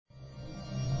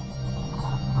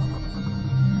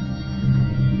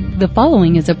The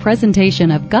following is a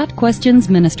presentation of Got Questions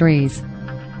Ministries.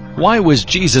 Why was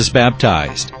Jesus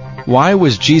baptized? Why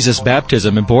was Jesus'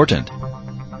 baptism important?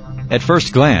 At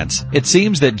first glance, it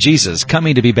seems that Jesus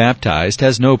coming to be baptized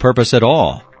has no purpose at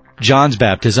all. John's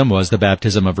baptism was the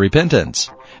baptism of repentance,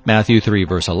 Matthew 3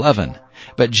 verse 11.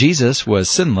 But Jesus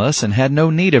was sinless and had no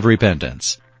need of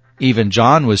repentance. Even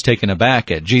John was taken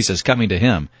aback at Jesus coming to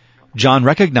him. John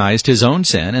recognized his own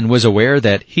sin and was aware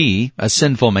that he, a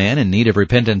sinful man in need of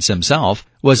repentance himself,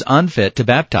 was unfit to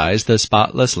baptize the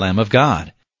spotless Lamb of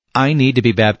God. I need to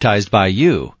be baptized by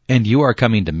you, and you are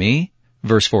coming to me?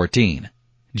 Verse 14.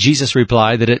 Jesus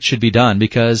replied that it should be done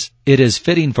because it is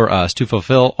fitting for us to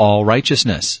fulfill all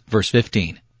righteousness. Verse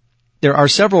 15. There are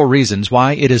several reasons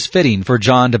why it is fitting for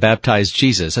John to baptize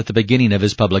Jesus at the beginning of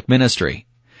his public ministry.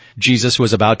 Jesus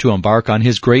was about to embark on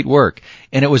his great work,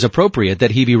 and it was appropriate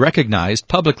that he be recognized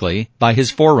publicly by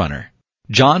his forerunner.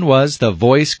 John was the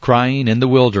voice crying in the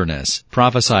wilderness,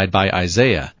 prophesied by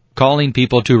Isaiah, calling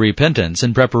people to repentance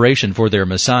in preparation for their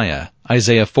Messiah,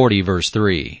 Isaiah 40 verse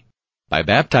 3. By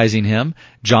baptizing him,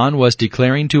 John was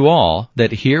declaring to all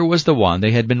that here was the one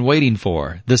they had been waiting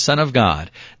for, the Son of God,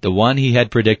 the one he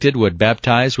had predicted would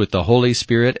baptize with the Holy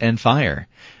Spirit and fire,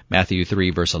 Matthew 3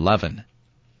 verse 11.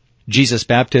 Jesus'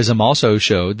 baptism also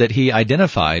showed that he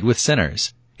identified with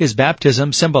sinners. His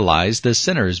baptism symbolized the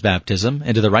sinner's baptism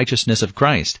into the righteousness of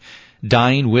Christ,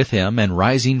 dying with him and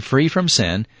rising free from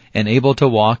sin and able to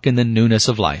walk in the newness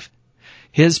of life.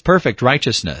 His perfect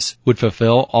righteousness would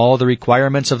fulfill all the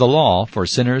requirements of the law for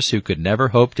sinners who could never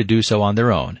hope to do so on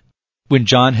their own. When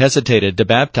John hesitated to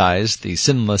baptize the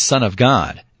sinless Son of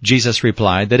God, Jesus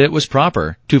replied that it was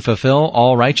proper to fulfill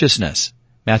all righteousness,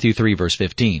 Matthew 3 verse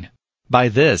 15. By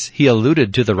this, he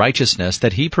alluded to the righteousness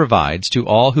that he provides to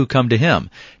all who come to him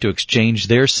to exchange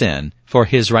their sin for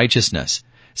his righteousness,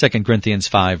 2 Corinthians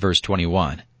 5 verse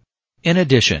 21. In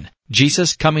addition,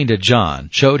 Jesus coming to John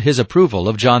showed his approval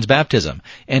of John's baptism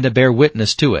and to bear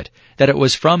witness to it, that it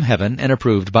was from heaven and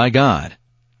approved by God.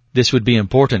 This would be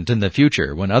important in the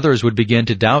future when others would begin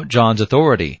to doubt John's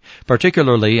authority,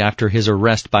 particularly after his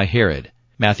arrest by Herod,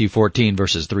 Matthew 14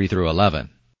 verses 3 through 11.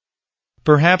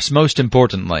 Perhaps most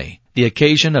importantly, the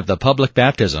occasion of the public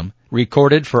baptism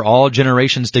recorded for all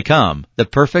generations to come the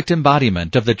perfect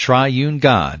embodiment of the triune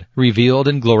God revealed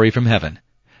in glory from heaven.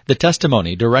 The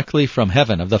testimony directly from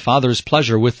heaven of the Father's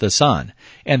pleasure with the Son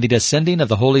and the descending of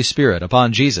the Holy Spirit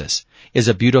upon Jesus is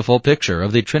a beautiful picture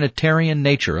of the Trinitarian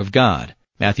nature of God,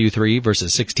 Matthew 3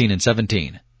 verses 16 and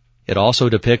 17. It also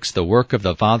depicts the work of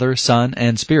the Father, Son,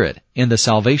 and Spirit in the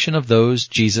salvation of those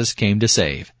Jesus came to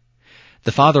save.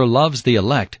 The Father loves the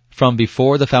elect from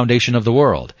before the foundation of the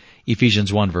world,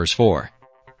 Ephesians 1 verse 4.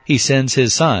 He sends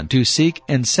His Son to seek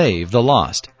and save the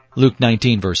lost, Luke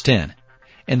 19 verse 10.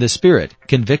 And the Spirit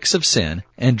convicts of sin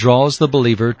and draws the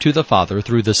believer to the Father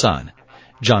through the Son,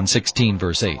 John 16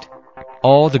 verse 8.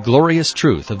 All the glorious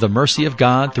truth of the mercy of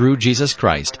God through Jesus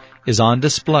Christ is on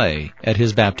display at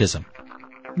His baptism.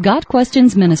 Got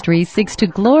Questions Ministry seeks to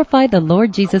glorify the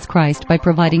Lord Jesus Christ by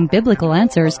providing biblical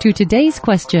answers to today's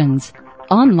questions.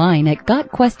 Online at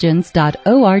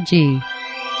GotQuestions.org.